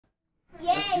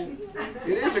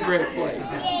It is a great place.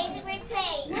 Yeah, it's a great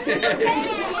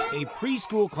place. A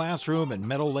preschool classroom in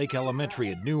Meadow Lake Elementary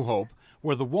at New Hope,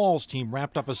 where the Walz team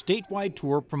wrapped up a statewide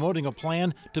tour promoting a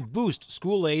plan to boost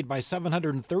school aid by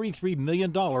 $733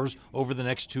 million over the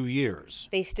next 2 years.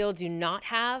 They still do not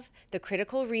have the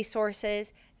critical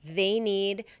resources they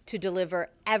need to deliver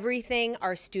everything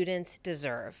our students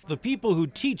deserve. The people who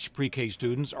teach pre-K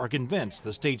students are convinced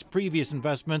the state's previous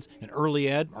investments in early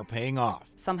ed are paying off.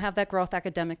 Some have that growth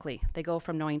academically. They go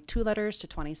from knowing 2 letters to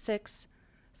 26.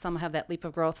 Some have that leap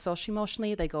of growth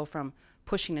social-emotionally. They go from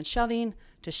pushing and shoving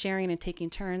to sharing and taking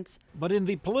turns. But in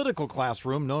the political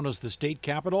classroom known as the state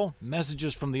capitol,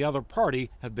 messages from the other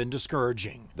party have been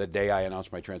discouraging. The day I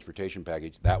announced my transportation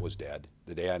package, that was dead.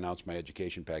 The day I announced my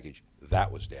education package,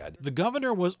 that was dead. The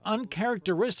governor was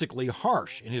uncharacteristically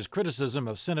harsh in his criticism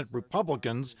of Senate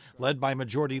Republicans led by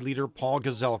Majority Leader Paul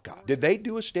Gazelka. Did they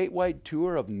do a statewide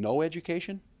tour of no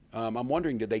education? I'm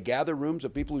wondering, did they gather rooms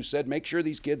of people who said, make sure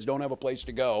these kids don't have a place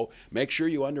to go, make sure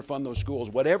you underfund those schools,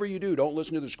 whatever you do, don't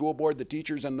listen to the school board, the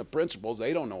teachers, and the principals,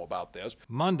 they don't know about this.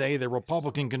 Monday, the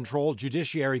Republican-controlled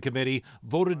Judiciary Committee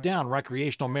voted down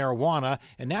recreational marijuana,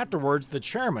 and afterwards, the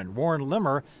chairman, Warren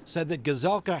Limmer, said that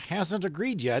Gazelka hasn't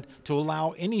agreed yet to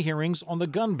allow any hearings on the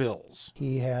gun bills.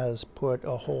 He has put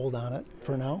a hold on it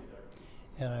for now,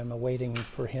 and I'm awaiting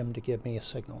for him to give me a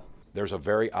signal. There's a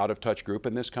very out-of-touch group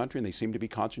in this country, and they seem to be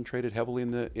concentrated heavily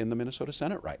in the Minnesota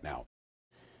Senate right now.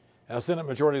 Now, Senate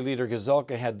Majority Leader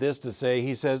Gazelka had this to say.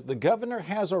 He says the governor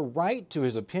has a right to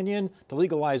his opinion to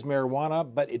legalize marijuana,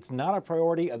 but it's not a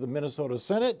priority of the Minnesota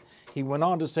Senate. He went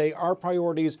on to say our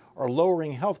priorities are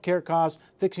lowering health care costs,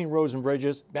 fixing roads and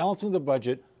bridges, balancing the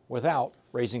budget without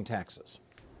raising taxes.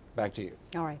 Back to you.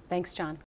 All right. Thanks, John.